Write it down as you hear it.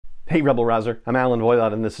Hey Rebel Rouser, I'm Alan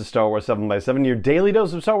Voylot and this is Star Wars 7x7, your daily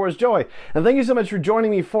dose of Star Wars joy, and thank you so much for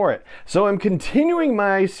joining me for it. So I'm continuing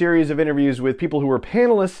my series of interviews with people who were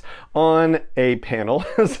panelists on a panel,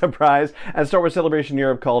 surprise, at Star Wars Celebration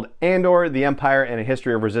Europe called Andor, the Empire, and a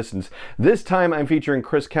History of Resistance. This time I'm featuring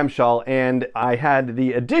Chris Kempshall, and I had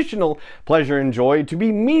the additional pleasure and joy to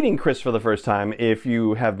be meeting Chris for the first time. If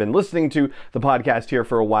you have been listening to the podcast here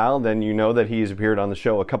for a while, then you know that he's appeared on the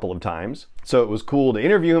show a couple of times. So it was cool to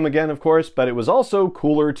interview him again, of course, but it was also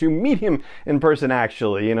cooler to meet him in person,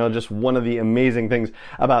 actually. You know, just one of the amazing things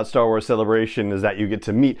about Star Wars Celebration is that you get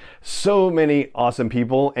to meet so many awesome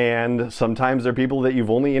people, and sometimes they're people that you've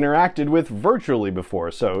only interacted with virtually before.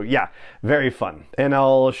 So yeah, very fun. And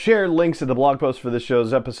I'll share links at the blog post for this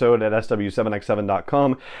show's episode at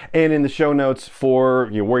SW7x7.com and in the show notes for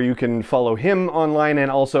where you can follow him online, and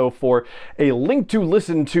also for a link to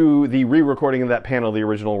listen to the re-recording of that panel. The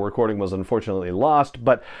original recording was unfortunately lost,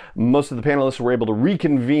 but most of the panelists were able to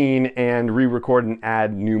reconvene and re-record and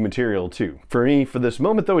add new material too. For me, for this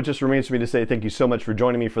moment though, it just remains for me to say thank you so much for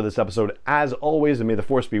joining me for this episode as always, and may the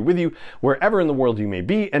Force be with you wherever in the world you may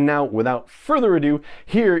be. And now, without further ado,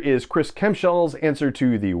 here is Chris Kempshall's answer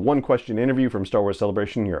to the one-question interview from Star Wars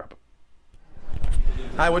Celebration Europe.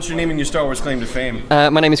 Hi, what's your name and your Star Wars claim to fame?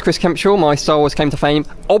 My name is Chris Kempshall. My Star Wars claim to fame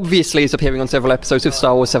obviously is appearing on several episodes of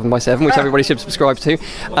Star Wars 7x7, which everybody should subscribe to.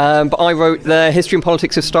 But I wrote the history and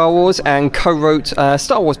politics of Star Wars and co-wrote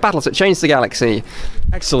Star Wars Battles That Changed the Galaxy.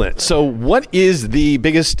 Excellent. So what is the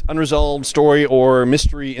biggest unresolved story or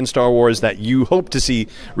mystery in Star Wars that you hope to see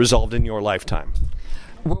resolved in your lifetime?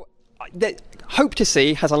 Well, hope to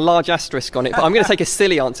see has a large asterisk on it, but I'm going to take a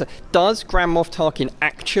silly answer. Does Grand Moff Tarkin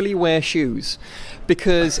actually wear shoes?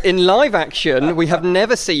 Because in live action, we have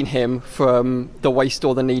never seen him from the waist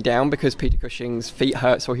or the knee down because Peter Cushing's feet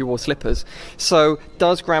hurt, so he wore slippers. So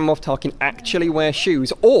does Grand Moff Tarkin actually wear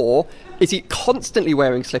shoes? Or is he constantly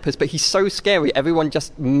wearing slippers, but he's so scary, everyone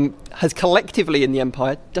just has collectively in the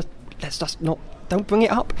Empire, let's just not... Don't bring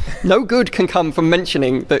it up. No good can come from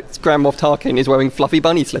mentioning that Grand Moff Tarkin is wearing fluffy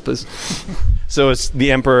bunny slippers. So it's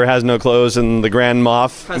the Emperor has no clothes and the Grand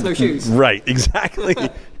Moff has no shoes. Right, exactly.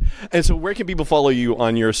 And so where can people follow you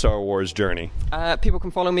on your Star Wars journey? People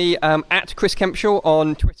can follow me at Chris Kempshall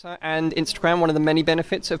on Twitter and Instagram. One of the many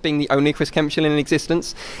benefits of being the only Chris Kempshall in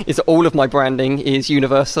existence is that all of my branding is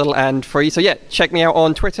universal and free. So yeah, check me out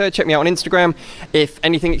on Twitter, check me out on Instagram. If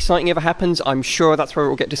anything exciting ever happens, I'm sure that's where it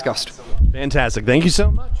will get discussed. Fantastic. Thank you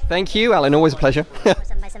so much. Thank you, Alan. Always a pleasure.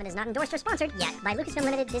 7x7 is not endorsed or sponsored yet by Lucasfilm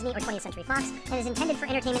Limited, Disney, or 20th Century Fox, and is intended for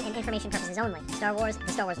entertainment and information purposes only. Star Wars,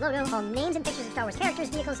 the Star Wars logo, all names and pictures of Star Wars characters,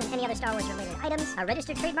 vehicles, and any other Star Wars related items are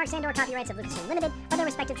registered trademarks and/or copyrights of Lucasfilm Limited, or their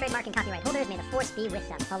respective trademark and copyright holders. May the Force be with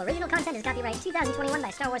them. All original content is copyright 2021 by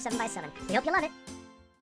Star Wars 7x7. We hope you love it.